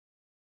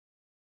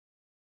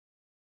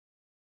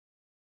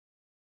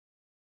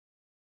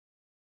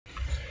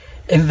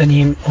In the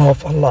name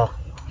of Allah.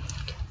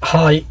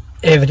 Hi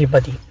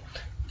everybody,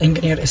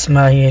 Engineer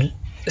Ismail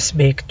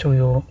speak to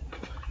you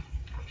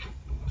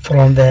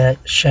from the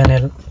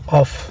channel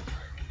of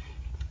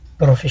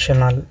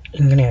Professional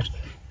Engineer.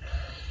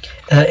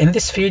 In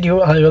this video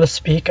I will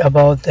speak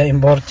about the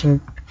importing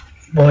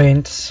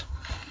points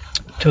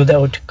to the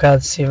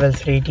AutoCAD Civil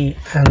 3D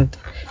and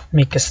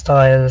make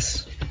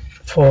styles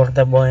for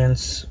the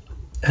points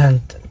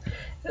and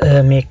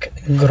make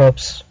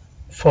groups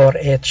for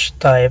each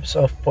types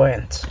of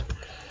points.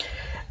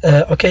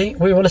 Okay,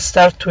 we will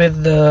start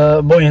with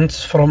the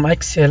points from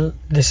Excel.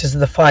 This is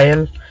the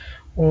file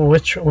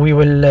which we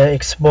will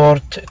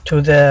export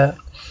to the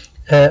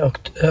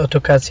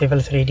AutoCAD Civil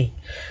 3D.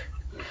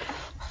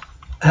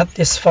 At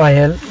this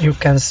file you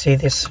can see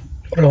this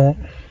row.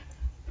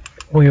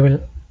 We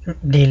will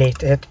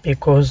delete it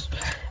because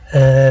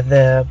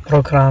the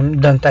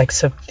program don't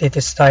accept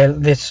this style,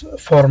 this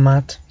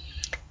format.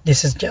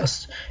 This is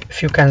just,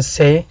 if you can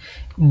say,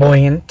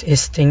 point,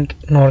 easting,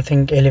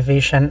 northing,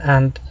 elevation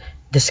and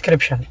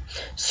description.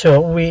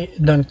 So we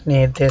don't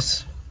need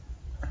this,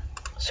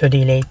 so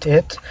delete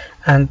it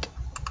and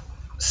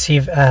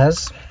save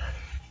as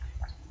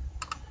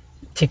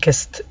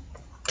text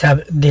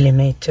tab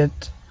delimited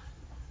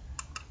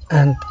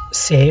and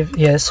save.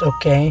 Yes,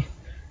 okay,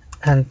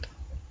 and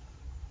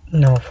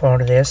no for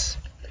this,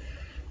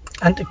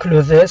 and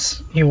close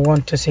this. You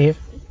want to save,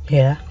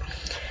 yeah.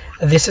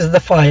 This is the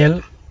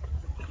file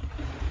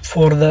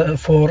for the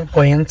 4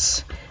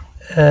 points,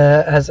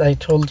 as I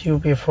told you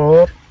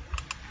before,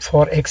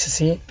 for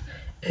XSC.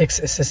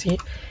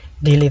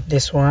 Delete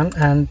this one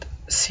and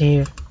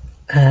save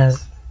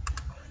as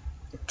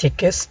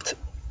text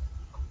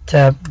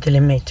tab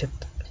delimited.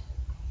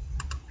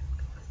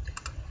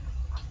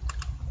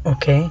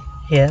 Okay,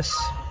 yes,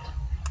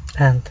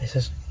 and this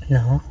is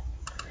no,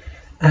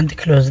 and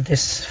close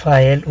this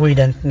file. We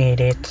don't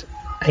need it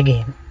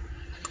again.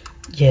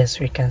 Yes,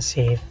 we can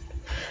save.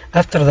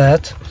 After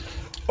that,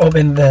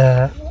 open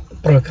the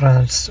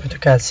programs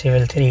AutoCAD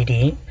Civil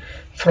 3D.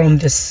 From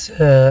this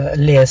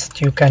list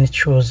you can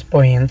choose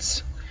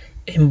points,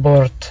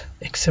 import,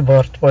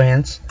 export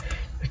points.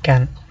 We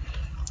can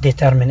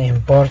determine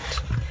import.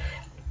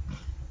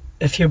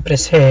 If you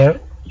press here,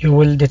 you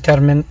will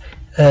determine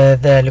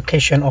the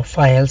location of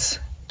files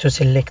to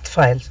select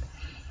files.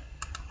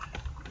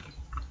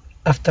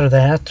 After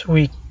that,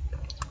 we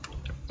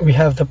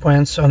have the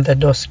points on the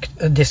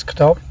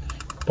desktop,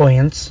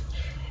 points,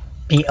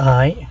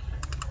 BI,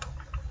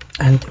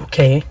 and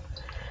OK.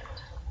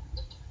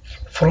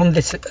 From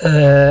this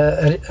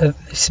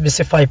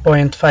specify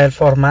point file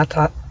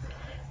format,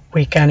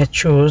 we can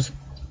choose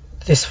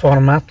this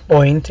format: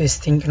 point,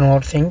 easting,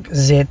 northing,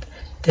 Z,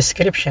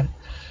 description.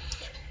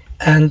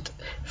 And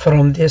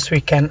from this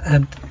we can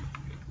add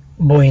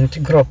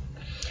point group.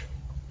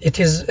 It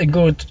is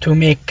good to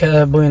make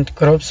point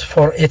groups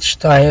for each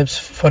types,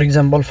 for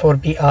example for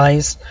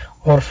BIs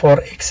or for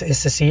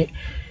XSC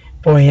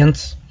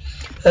points.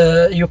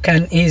 You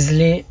can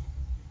easily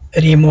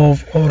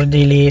remove or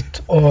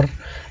delete or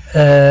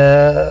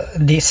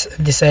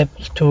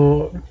disable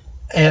to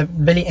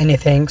barely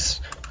anything.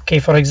 Okay,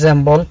 for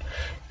example,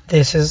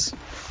 this is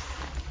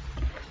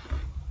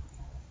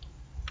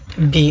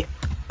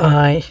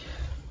BI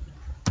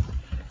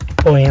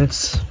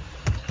points,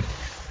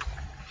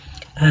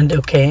 and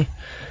okay,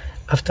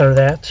 after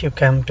that you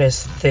can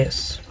press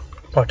this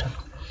button.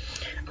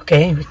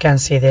 Okay, we can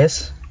see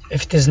this.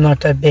 If it is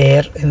not a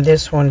bear in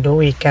this window,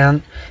 we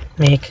can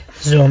make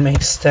zoom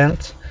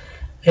extent.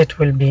 It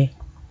will be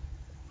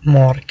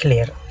more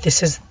clear.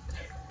 This is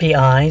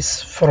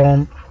PIs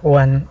from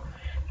 1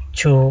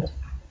 to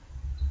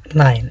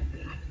 9.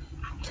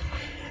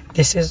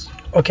 This is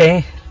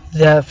okay,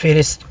 the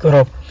first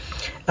group.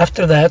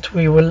 After that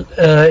we will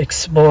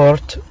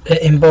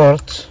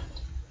import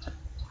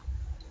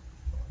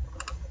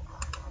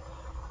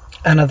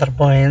another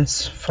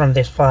points from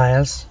these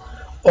files,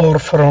 or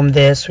from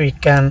this we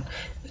can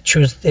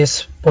choose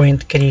this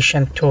point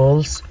creation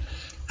tools,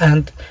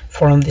 and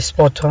from this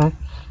bottom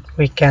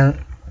we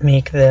can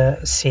make the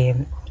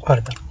same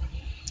order.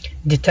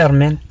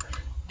 Determine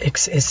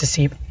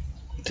XSC.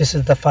 This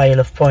is the file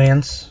of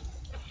points.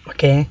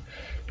 Okay,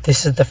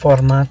 this is the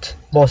format: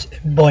 both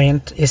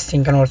point,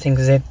 easting, northing,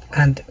 Z,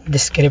 and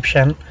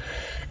description.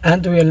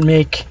 And we'll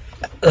make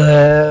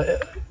a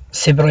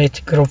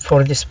separate group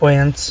for these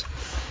points: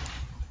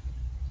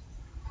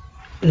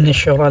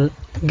 natural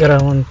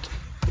ground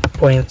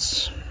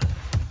points.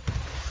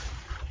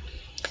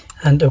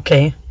 And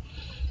okay.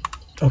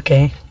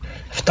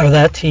 After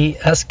that, he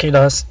asked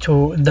us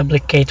to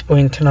duplicate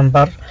point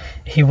number.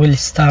 He will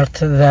start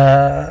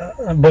the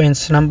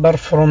points number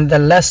from the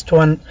last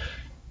one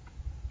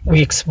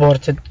we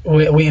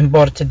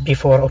imported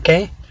before.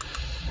 Okay,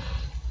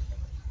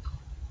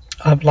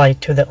 apply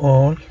to the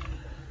all.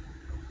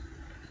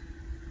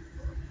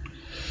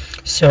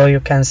 So you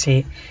can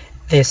see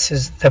this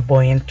is the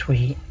point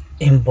we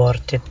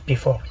imported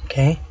before.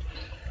 Okay,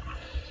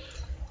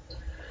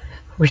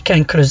 we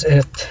can close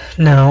it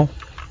now.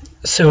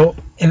 So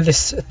in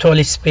this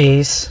tool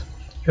space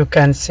you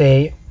can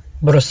say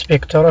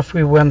prospector. If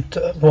we want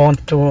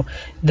to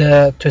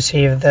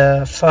save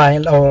the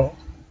file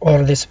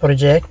or this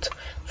project,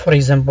 for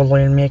example,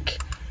 we'll make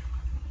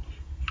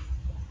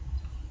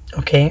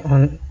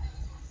on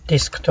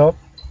desktop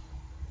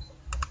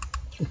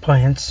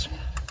points.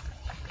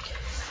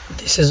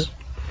 This is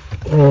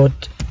road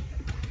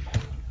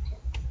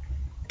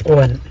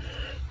 1,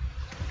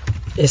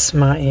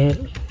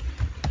 Esmaeil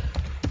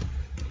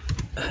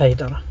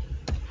Haidara,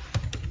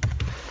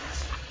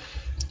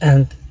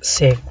 and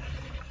save.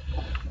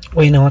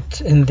 Why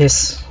not in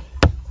this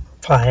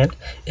file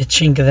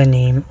change the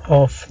name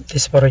of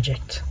this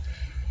project,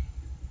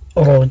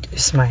 road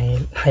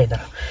Esmaeil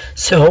Haidara.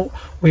 So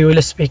we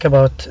will speak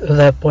about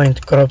the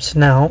point groups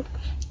now.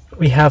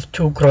 We have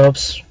two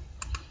groups,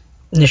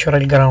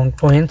 natural ground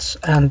points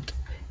and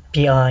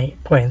PI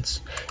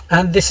points,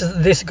 and this is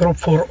this group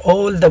for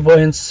all the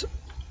points,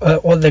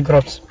 all the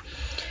groups.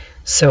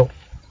 So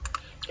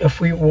if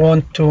we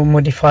want to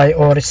modify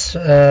or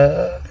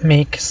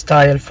make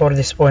style for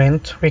this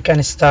point, we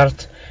can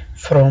start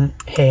from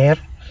here,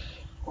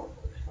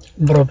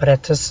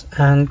 properties,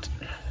 and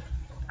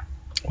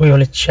we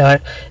will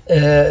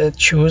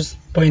choose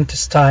point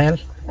style.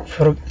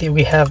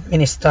 We have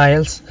many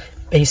styles: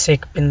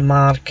 basic, pin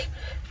mark,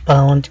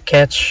 bound,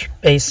 catch,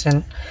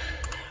 basin.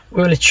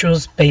 We will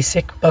choose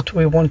basic, but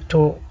we want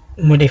to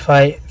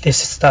modify this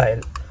style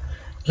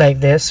like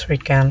this. We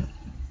can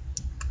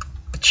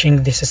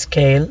change this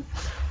scale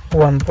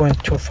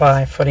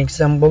 1.25 for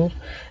example,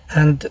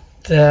 and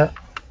the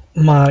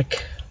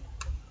mark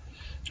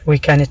we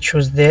can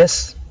choose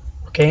this,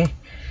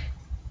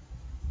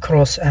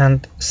 cross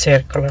and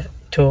circular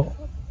to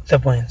the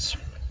points.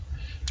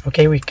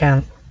 We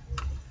can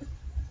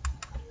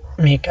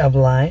make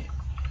apply.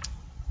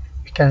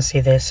 We can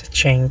see this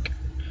change.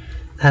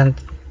 And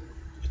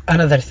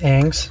another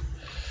things,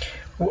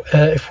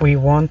 if we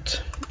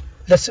want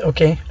this,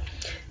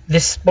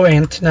 this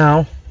point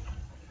now,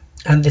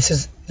 and this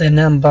is the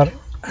number,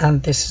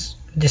 and this is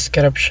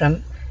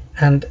description,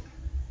 and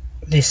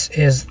this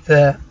is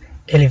the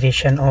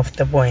elevation of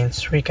the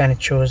points. We can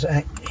choose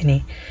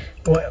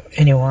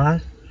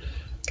anyone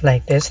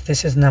like this.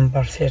 This is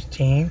number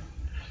 13,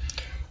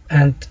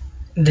 and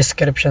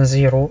description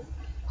 0,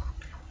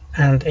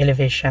 and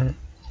elevation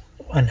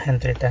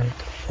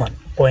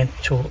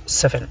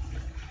 101.27.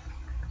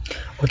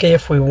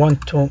 If we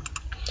want to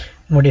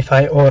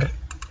modify or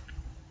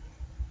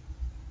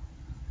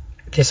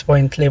this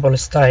point label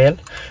style,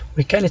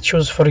 we can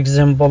choose, for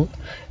example,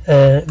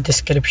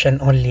 description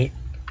only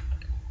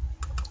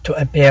to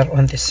appear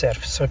on this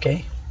surface.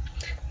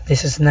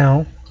 This is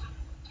now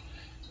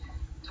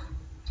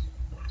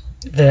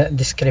the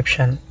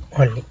description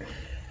only.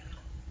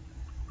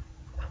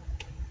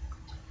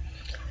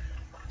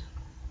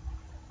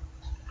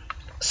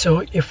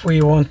 So if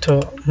we want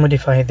to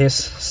modify this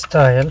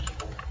style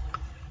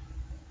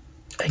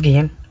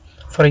again,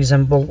 for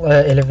example,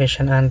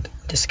 elevation and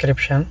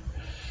description,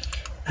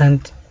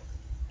 and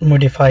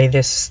modify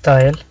this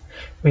style,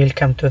 we'll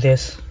come to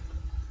this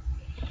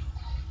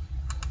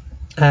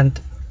and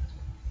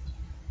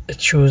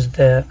choose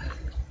the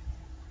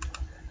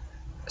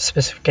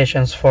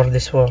specifications for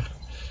this word.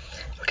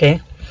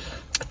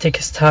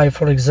 Text height,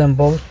 for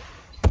example,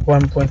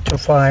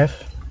 1.25.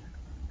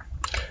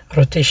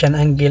 rotation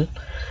angle,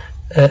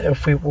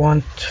 if we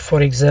want,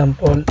 for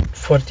example,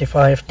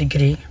 45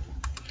 degree.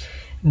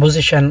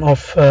 Position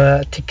of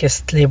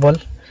text label,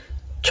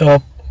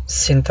 top,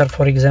 center,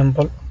 for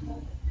example.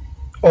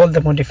 All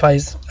the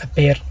modifiers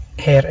appear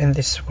here in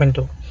this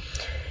window.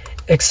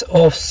 X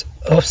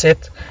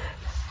offset,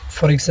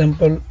 for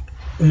example,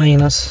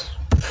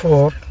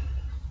 -4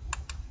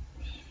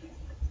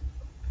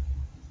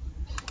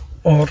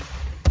 or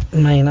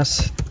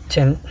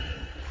 -10.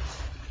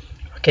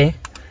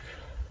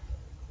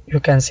 You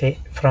can see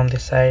from the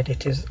side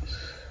it is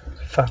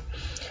far.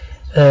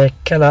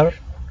 Color,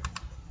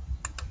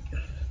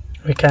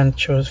 we can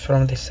choose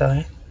from this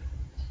side,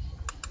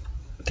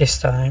 this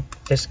type,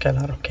 this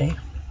color.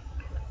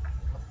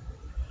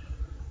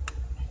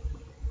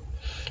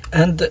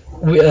 And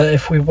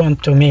if we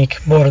want to make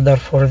border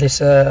for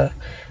this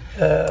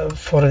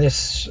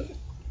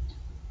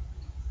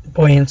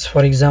points,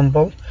 for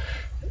example,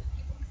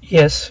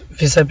 yes,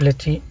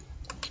 visibility,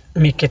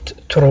 make it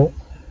true.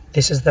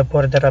 This is the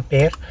border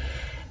appear.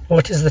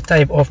 What is the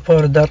type of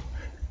border?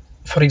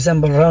 For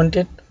example,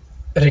 rounded,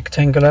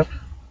 rectangular,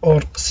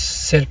 or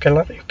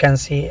circular. You can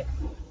see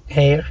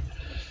here.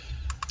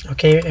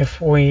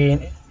 If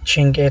we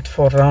change it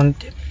for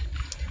rounded,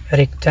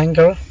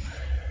 rectangle,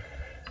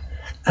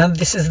 and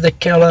this is the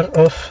color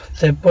of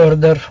the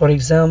border, for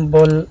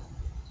example,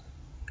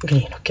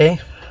 green.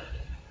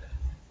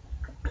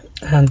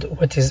 And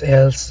what is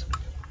else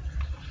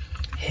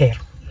here?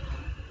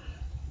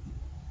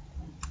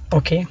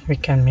 We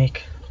can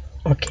make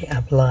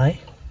apply.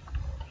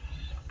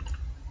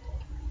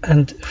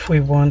 And if we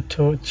want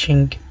to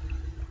change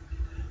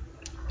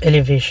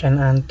elevation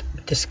and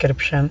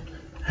description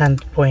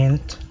and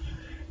point,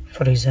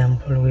 for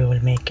example, we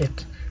will make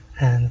it,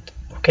 and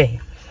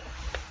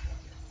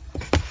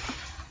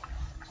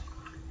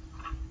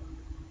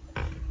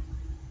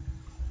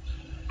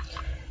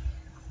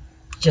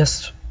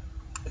just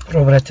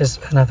properties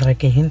another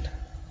again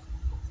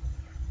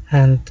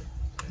and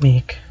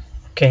make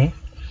okay.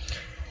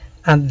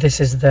 And this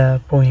is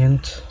the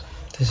point,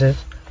 this is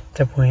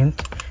the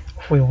point.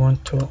 If we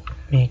want to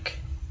make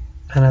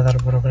another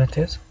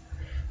properties,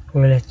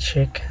 we will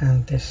check,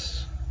 and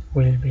this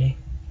will be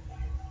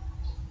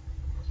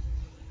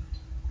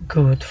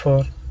good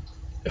for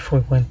if we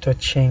want to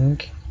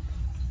change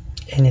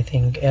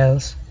anything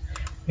else.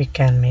 We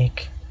can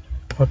make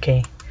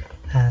okay,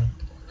 and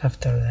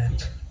after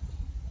that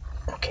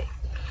okay.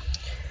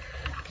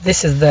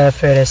 This is the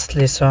first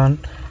lesson.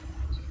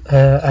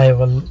 I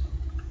will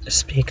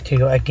speak to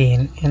you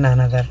again in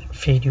another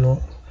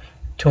video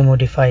to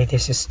modify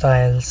these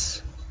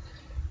styles.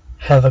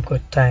 Have a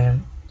good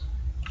time.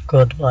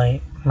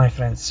 Goodbye, my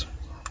friends.